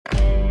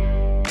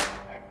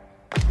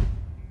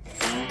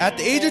At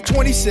the age of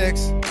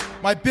 26,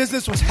 my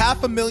business was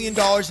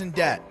 $500,000 in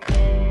debt.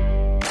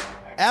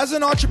 As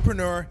an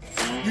entrepreneur,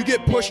 you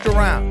get pushed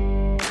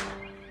around.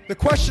 The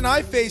question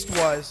I faced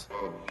was,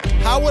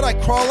 how would I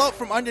crawl out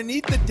from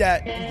underneath the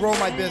debt and grow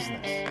my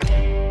business?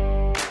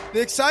 The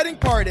exciting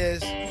part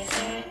is,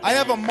 I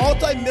have a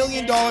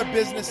multi-million-dollar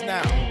business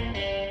now.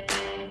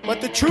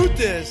 But the truth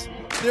is,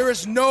 there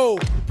is no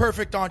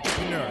perfect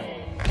entrepreneur.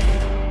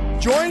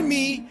 Join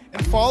me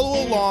and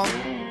follow along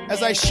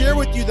as I share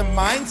with you the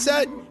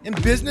mindset and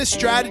business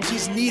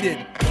strategies needed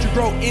to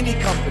grow any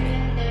company.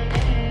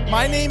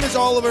 My name is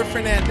Oliver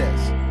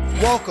Fernandez.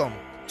 Welcome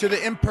to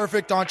the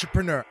Imperfect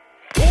Entrepreneur.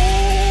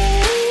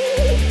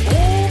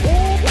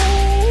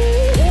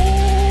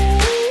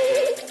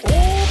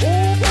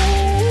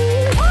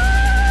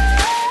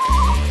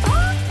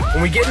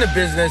 When we get into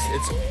business,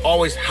 it's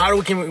always,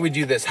 can we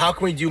do this? How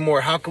can we do more?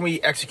 How can we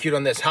execute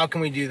on this? How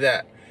can we do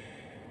that?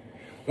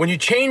 When you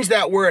change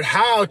that word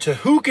how to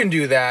who can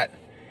do that,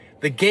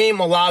 the game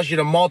allows you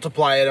to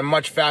multiply at a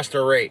much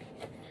faster rate.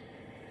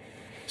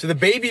 So the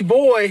baby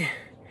boy,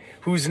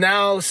 who's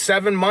now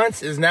 7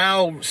 months, is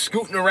now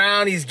scooting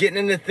around. He's getting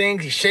into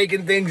things. He's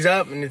shaking things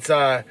up, and it's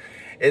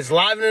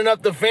livening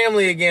up the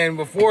family again.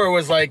 Before it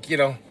was like,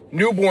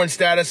 newborn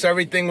status.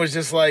 Everything was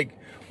just like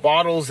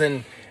bottles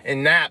and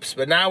naps.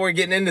 But now we're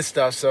getting into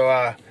stuff.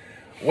 So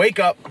wake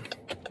up.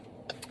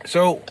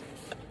 So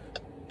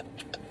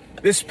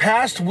this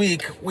past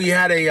week, we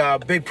had a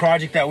big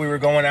project that we were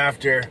going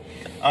after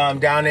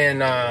down in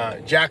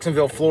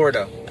Jacksonville,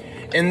 Florida.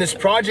 And this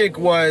project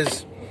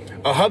was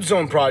a hub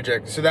zone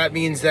project. So that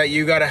means that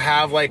you got to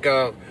have like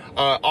a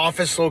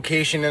office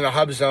location in a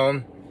hub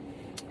zone.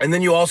 And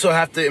then you also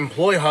have to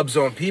employ hub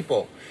zone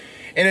people.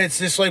 And it's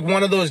just like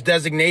one of those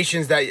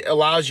designations that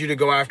allows you to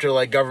go after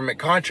like government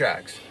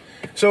contracts.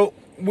 So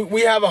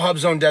we have a hub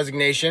zone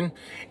designation,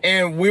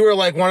 and we were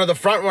like one of the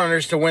front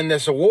runners to win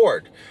this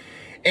award.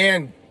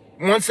 And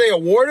once they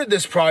awarded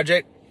this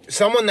project,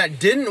 someone that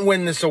didn't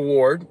win this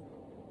award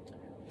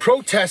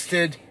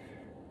protested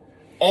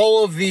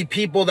all of the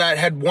people that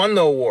had won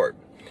the award.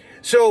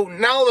 So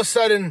now all of a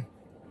sudden,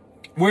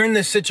 we're in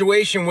this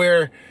situation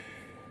where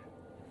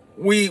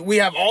we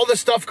have all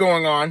this stuff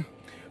going on.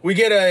 We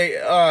get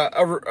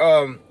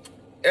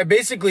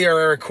basically a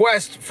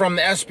request from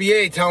the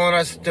SBA telling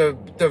us to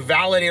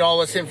validate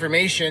all this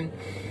information,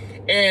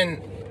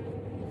 and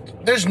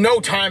there's no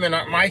time in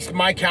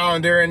my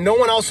calendar, and no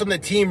one else on the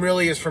team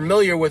really is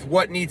familiar with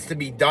what needs to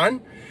be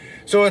done.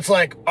 So it's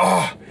like,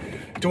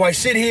 do I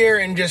sit here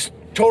and just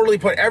totally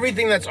put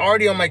everything that's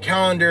already on my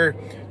calendar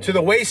to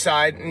the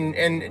wayside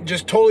and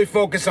just totally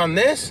focus on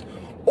this?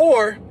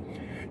 Or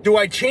do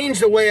I change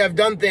the way I've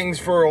done things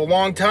for a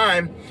long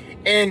time,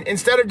 and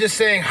instead of just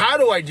saying, how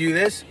do I do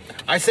this,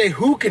 I say,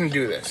 who can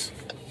do this?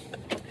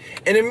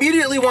 And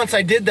immediately once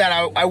I did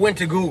that, I went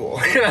to Google,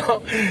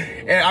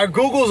 and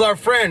Google's our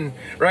friend,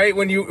 right?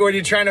 When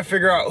you're trying to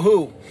figure out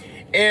who.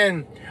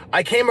 And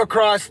I came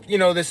across,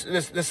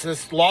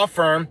 this law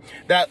firm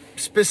that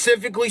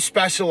specifically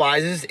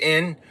specializes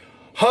in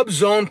hub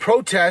zone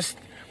protest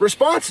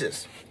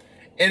responses.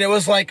 And it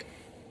was like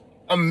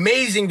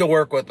amazing to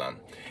work with them.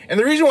 And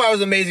the reason why it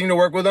was amazing to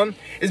work with them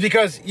is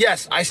because,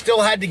 yes, I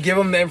still had to give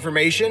them the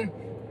information.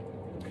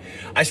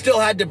 I still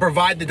had to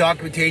provide the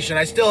documentation.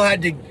 I still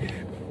had to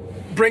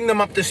bring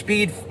them up to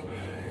speed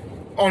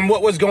on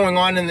what was going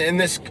on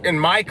in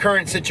my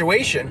current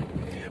situation.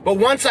 But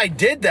once I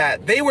did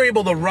that, they were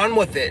able to run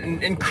with it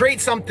and create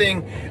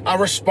something, a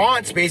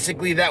response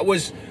basically that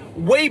was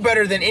way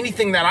better than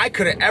anything that I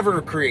could have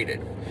ever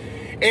created.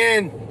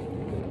 And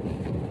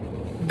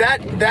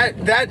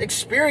that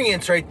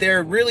experience right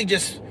there really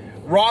just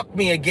rocked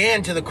me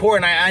again to the core.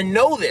 And I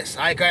know this.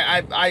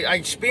 I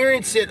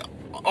experienced it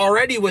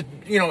already with,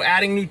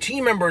 adding new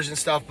team members and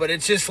stuff, but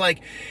it's just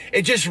like,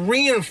 it just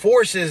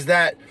reinforces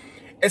that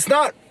it's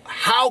not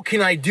how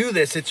can I do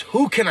this, it's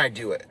who can I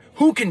do it?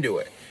 Who can do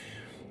it?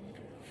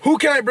 Who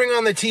can I bring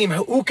on the team?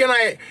 Who can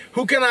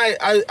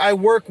I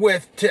work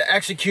with to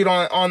execute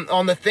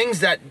on the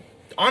things that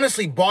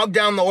honestly bog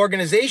down the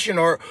organization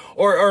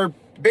or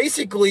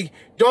basically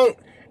don't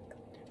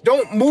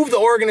move the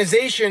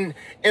organization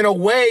in a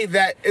way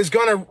that is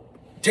going to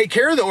take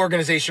care of the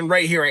organization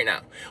right here, right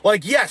now.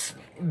 Like, yes,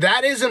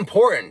 that is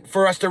important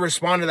for us to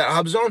respond to that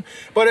hub zone.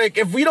 But like,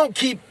 if we don't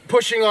keep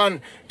pushing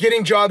on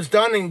getting jobs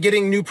done and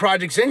getting new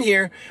projects in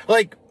here,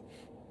 like,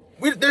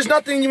 there's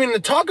nothing even to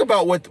talk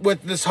about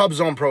with this hub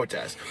zone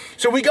protest.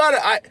 So we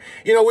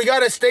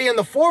gotta stay in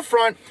the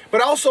forefront,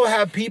 but also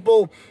have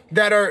people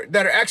that are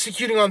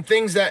executing on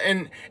things that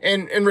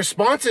and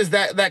responses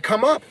that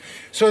come up.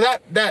 So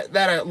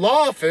that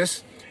law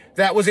office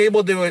that was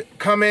able to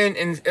come in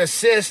and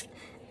assist,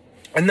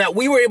 and that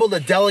we were able to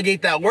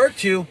delegate that work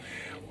to,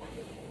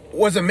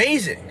 was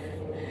amazing.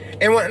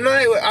 And when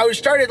I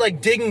started like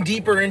digging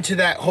deeper into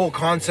that whole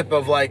concept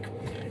of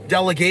like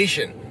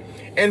delegation.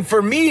 And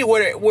for me,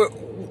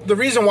 the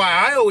reason why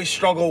I always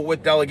struggle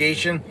with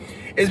delegation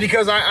is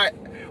because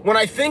when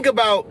I think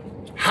about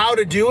how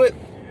to do it,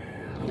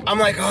 I'm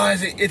like, oh,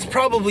 it's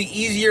probably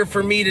easier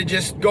for me to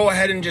just go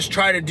ahead and just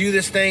try to do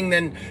this thing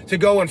than to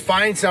go and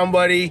find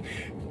somebody,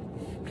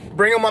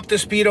 bring them up to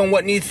speed on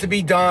what needs to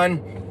be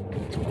done,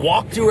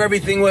 walk through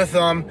everything with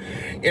them,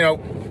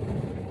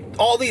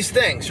 all these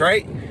things,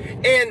 right?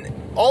 And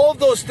all of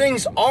those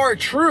things are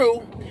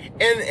true,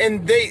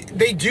 and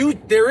they do.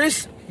 There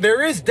is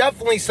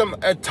definitely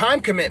a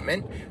time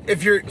commitment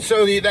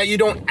so that you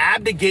don't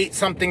abdicate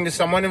something to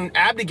someone. And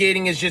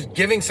abdicating is just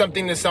giving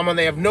something to someone.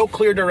 They have no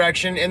clear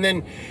direction, and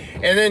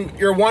then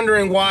you're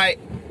wondering why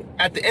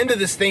at the end of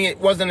this thing it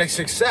wasn't a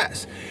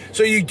success.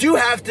 So you do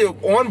have to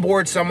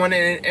onboard someone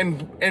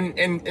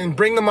and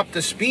bring them up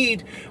to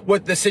speed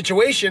with the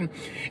situation.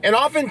 And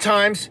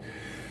oftentimes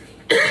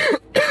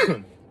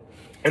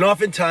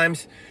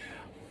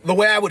the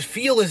way I would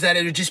feel is that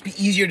it would just be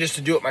easier just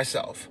to do it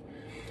myself.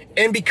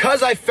 And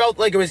because I felt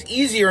like it was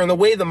easier, and the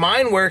way the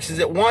mind works is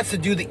it wants to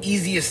do the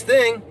easiest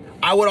thing,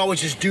 I would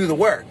always just do the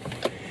work.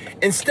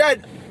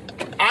 Instead,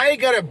 I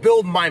gotta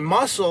build my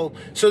muscle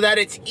so that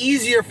it's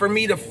easier for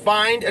me to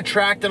find,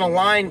 attract, and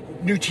align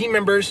new team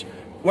members,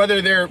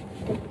 whether they're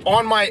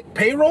on my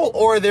payroll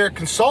or they're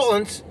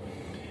consultants,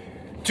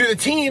 to the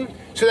team,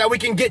 so that we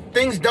can get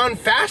things done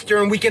faster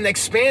and we can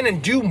expand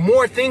and do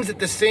more things at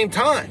the same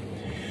time.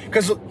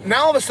 Because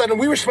now all of a sudden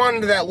we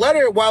responded to that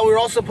letter while we were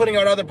also putting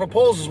out other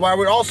proposals, while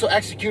we were also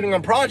executing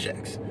on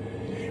projects.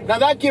 Now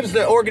that gives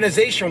the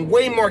organization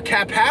way more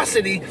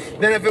capacity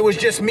than if it was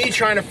just me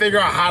trying to figure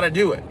out how to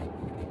do it.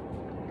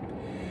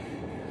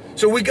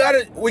 So we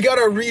gotta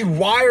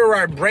rewire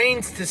our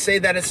brains to say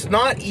that it's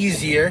not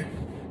easier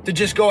to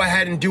just go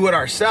ahead and do it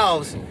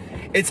ourselves.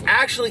 It's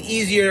actually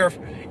easier,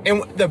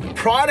 and the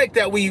product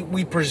that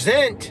we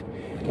present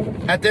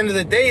at the end of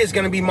the day is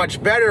going to be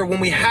much better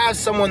when we have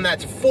someone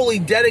that's fully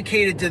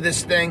dedicated to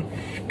this thing,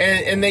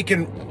 and they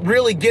can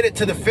really get it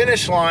to the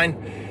finish line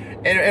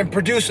and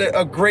produce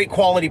a great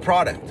quality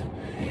product.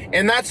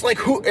 And that's like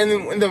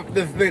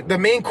the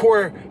main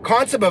core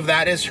concept of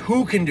that is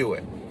who can do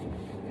it.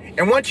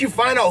 And once you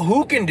find out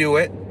who can do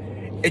it,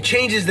 it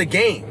changes the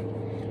game.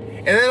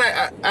 And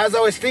then as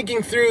I was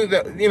thinking through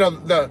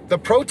the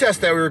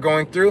protest that we were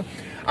going through,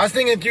 I was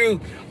thinking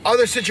through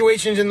other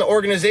situations in the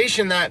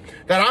organization that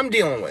I'm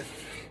dealing with.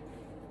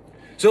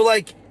 So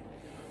like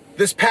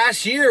this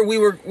past year, we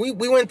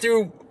went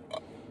through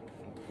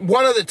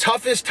one of the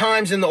toughest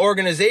times in the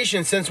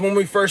organization since when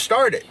we first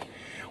started.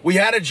 We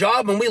had a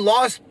job and we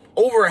lost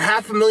over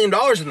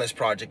 $500,000 in this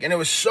project, and it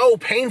was so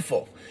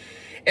painful.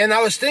 And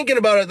I was thinking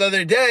about it the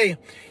other day.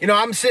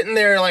 I'm sitting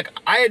there like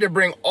I had to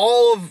bring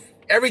all of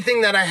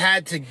everything that I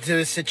had to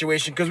this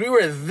situation, because we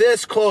were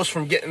this close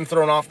from getting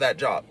thrown off that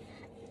job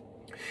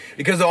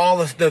because of all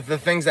the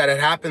things that had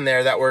happened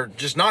there that were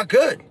just not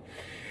good.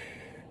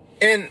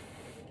 And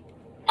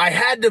I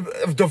had to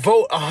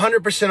devote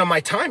 100% of my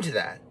time to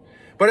that.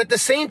 But at the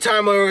same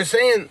time, like I was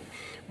saying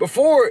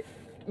before,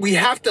 we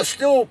have to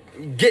still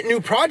get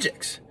new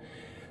projects.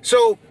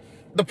 So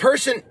the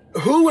person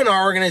who in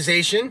our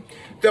organization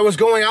that was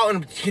going out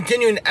and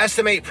continuing to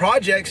estimate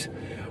projects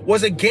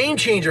was a game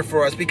changer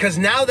for us, because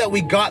now that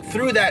we got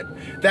through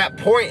that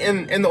point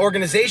in the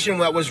organization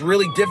that was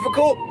really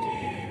difficult,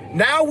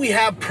 now we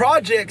have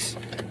projects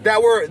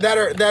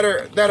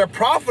that are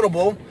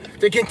profitable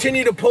to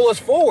continue to pull us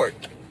forward.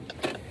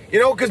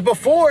 Because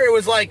before it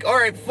was like, all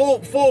right,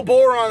 full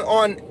bore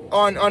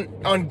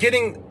on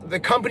getting the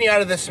company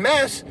out of this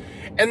mess,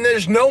 and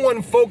there's no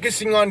one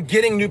focusing on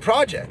getting new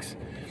projects.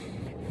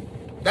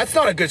 That's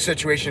not a good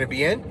situation to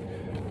be in.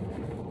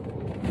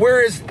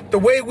 Whereas the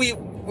way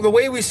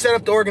we set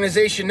up the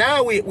organization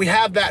now, we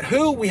have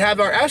we have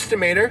our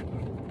estimator.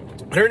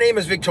 Her name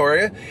is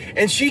Victoria,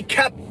 and she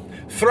kept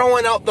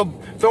throwing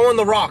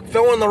the rock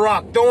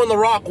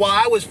while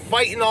I was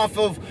fighting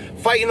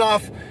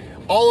off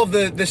all of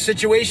the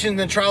situations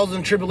and trials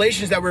and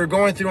tribulations that we were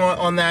going through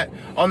on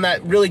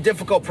that really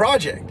difficult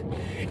project.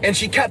 And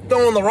she kept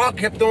throwing the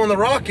rock,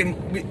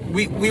 and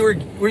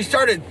we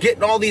started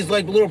getting all these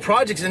like little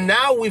projects, and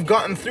now we've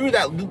gotten through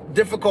that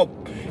difficult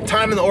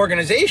time in the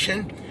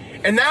organization,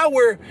 and now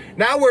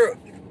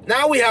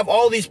we have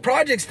all these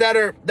projects that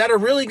are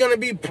really going to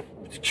be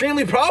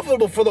extremely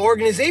profitable for the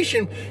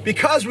organization,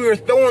 because we were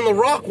throwing the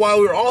rock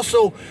while we were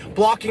also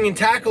blocking and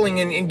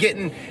tackling and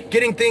getting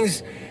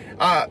things,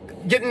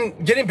 getting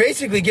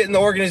the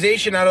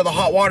organization out of the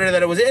hot water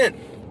that it was in.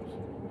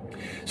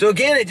 So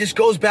again, it just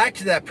goes back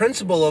to that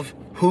principle of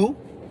who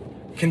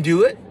can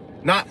do it,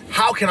 not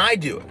how can I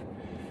do it.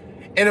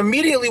 And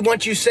immediately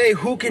once you say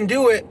who can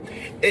do it,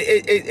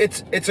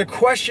 it's a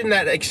question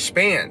that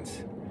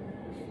expands.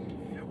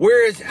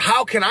 Whereas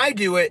how can I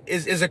do it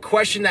is a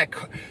question that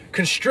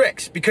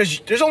constricts, because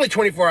there's only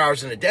 24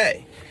 hours in a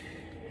day.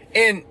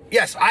 And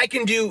yes, I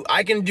can do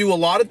a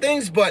lot of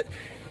things, but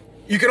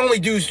you can only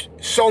do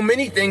so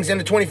many things in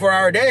a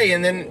 24-hour day,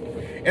 and then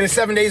in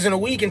 7 days in a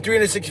week, and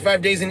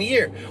 365 days in a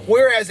year.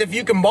 Whereas if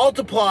you can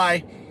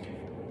multiply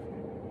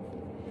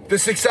the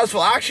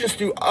successful actions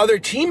through other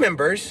team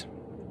members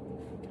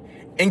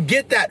and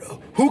get that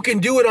who can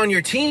do it on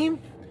your team,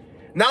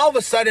 now all of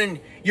a sudden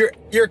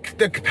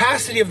the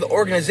capacity of the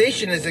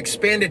organization has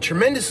expanded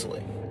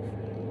tremendously.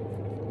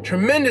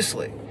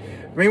 Tremendously.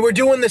 I mean, we're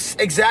doing this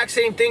exact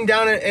same thing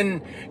down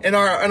in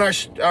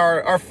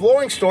our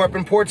flooring store up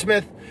in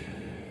Portsmouth,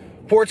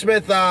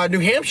 New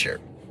Hampshire.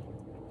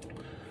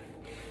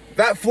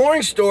 That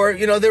flooring store,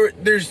 you know,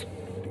 there's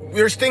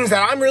things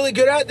that I'm really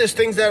good at. There's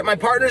things that my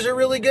partners are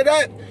really good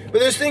at, but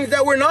there's things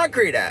that we're not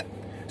great at.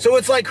 So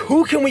it's like,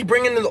 who can we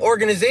bring into the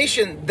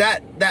organization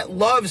that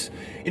loves,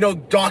 you know,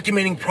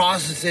 documenting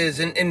processes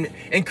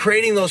and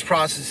creating those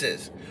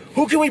processes?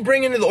 Who can we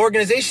bring into the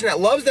organization that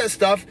loves that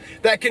stuff,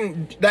 that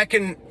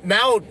can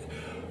now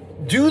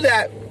do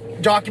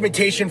that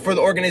documentation for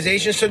the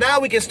organization, so now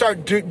we can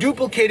start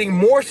duplicating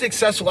more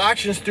successful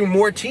actions through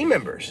more team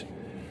members?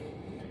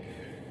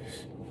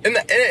 And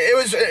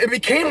it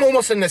became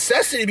almost a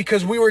necessity,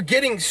 because we're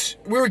getting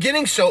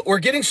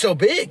so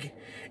big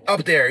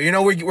up there. You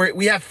know,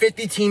 we have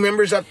 50 team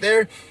members up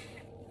there.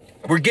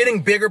 We're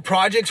getting bigger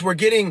projects. We're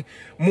getting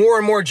more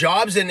and more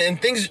jobs,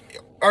 and things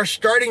are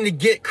starting to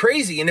get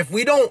crazy. And if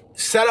we don't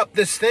set up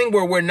this thing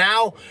where we're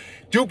now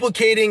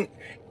duplicating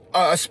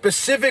a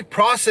specific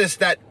process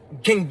that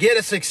can get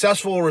a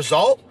successful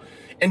result,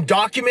 and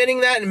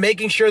documenting that and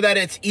making sure that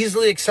it's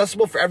easily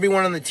accessible for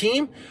everyone on the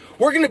team,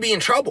 we're going to be in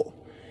trouble.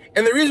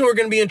 And the reason we're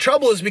going to be in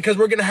trouble is because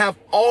we're going to have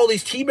all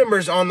these team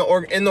members in the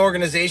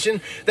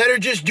organization that are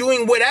just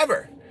doing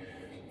whatever,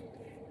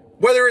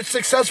 whether it's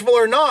successful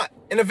or not.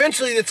 And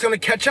eventually it's going to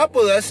catch up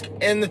with us,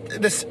 and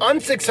the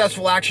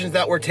unsuccessful actions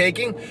that we're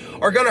taking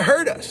are going to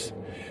hurt us.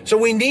 So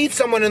we need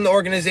someone in the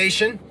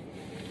organization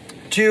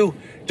to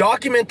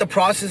document the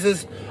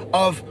processes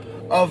of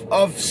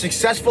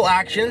successful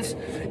actions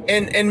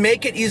and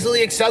make it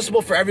easily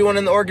accessible for everyone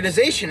in the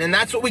organization. And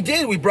that's what we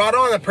did. We brought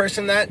on a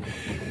person that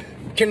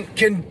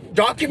can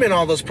document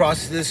all those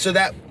processes, so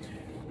that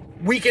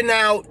we can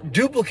now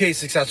duplicate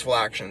successful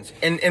actions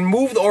and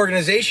move the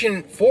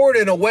organization forward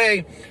in a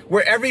way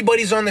where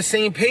everybody's on the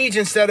same page,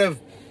 instead of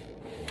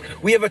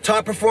we have a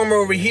top performer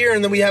over here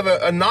and then we have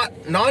a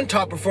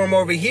non-top performer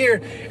over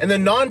here, and the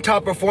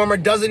non-top performer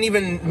doesn't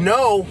even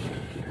know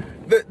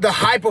the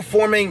high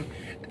performing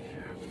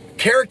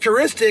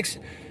characteristics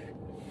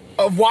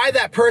of why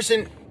that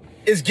person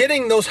is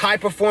getting those high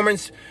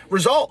performance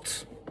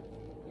results.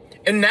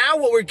 And now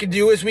what we can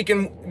do is we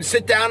can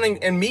sit down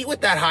and meet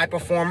with that high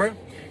performer,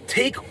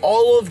 take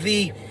all of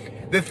the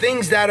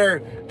things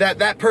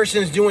that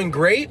person is doing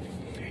great,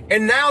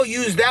 and now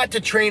use that to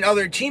train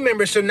other team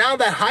members. So now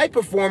that high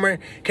performer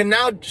can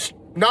now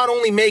not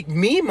only make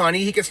me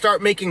money, he can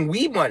start making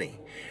we money.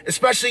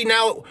 Especially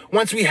now,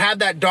 once we have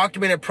that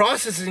documented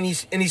process, and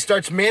he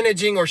starts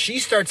managing, or she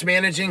starts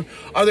managing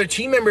other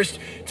team members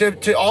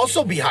to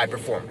also be high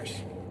performers.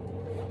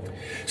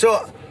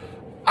 So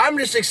I'm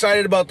just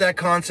excited about that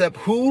concept.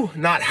 Who,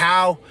 not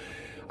how.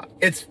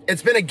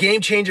 It's been a game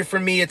changer for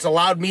me. It's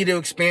allowed me to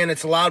expand.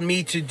 It's allowed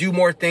me to do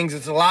more things.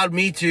 It's allowed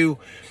me to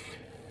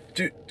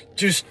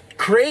just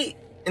create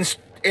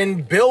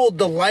and build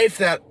the life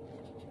that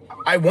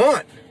I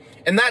want.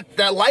 And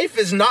that life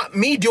is not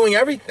me doing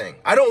everything.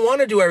 I don't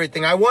want to do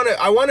everything. I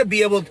want to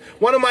be able to,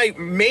 one of my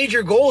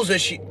major goals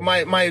this year,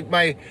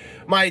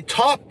 my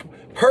top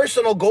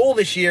personal goal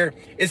this year,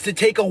 is to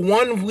take a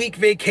 1-week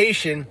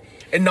vacation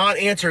and not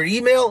answer an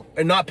email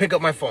and not pick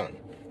up my phone.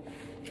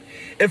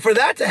 And for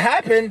that to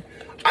happen,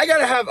 I got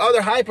to have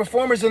other high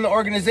performers in the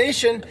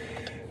organization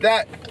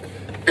that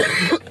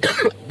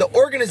the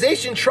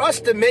organization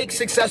trusts to make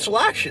successful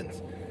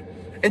actions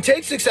and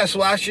take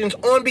successful actions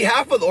on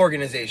behalf of the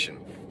organization.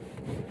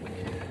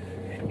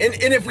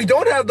 And if we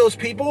don't have those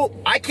people,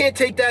 I can't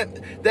take that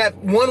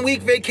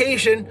 1-week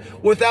vacation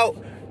without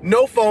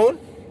no phone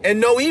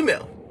and no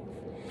email.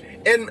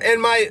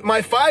 And my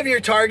 5-year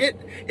target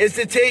is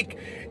to take,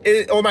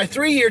 or my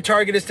 3-year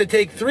target is to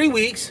take 3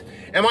 weeks,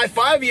 and my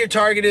 5-year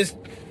target is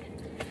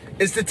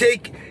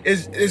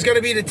going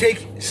to be to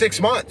take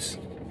 6 months.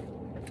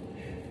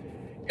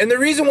 And the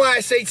reason why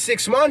I say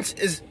 6 months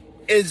is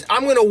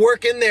I'm going to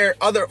work in there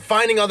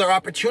finding other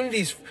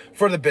opportunities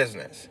for the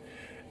business.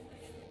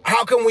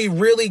 How can we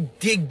really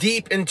dig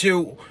deep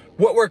into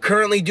what we're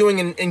currently doing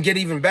and get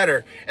even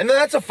better? And then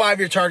that's a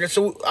 5-year target.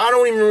 So I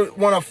don't even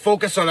want to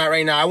focus on that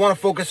right now. I want to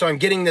focus on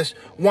getting this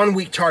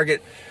 1-week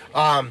target,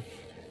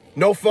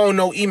 no phone,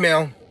 no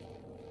email,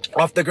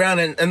 off the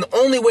ground. And the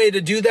only way to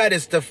do that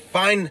is to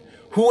find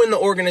who in the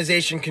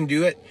organization can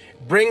do it.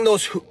 Bring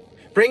those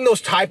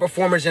high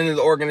performers into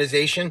the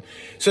organization,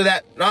 so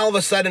that all of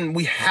a sudden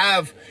we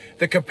have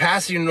the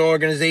capacity in the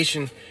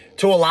organization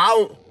to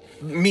allow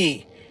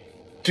me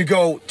to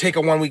go take a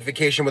 1-week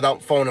vacation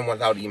without phone and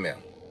without email.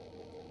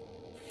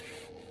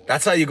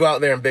 That's how you go out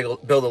there and build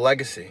a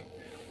legacy.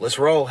 Let's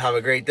roll. Have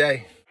a great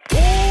day.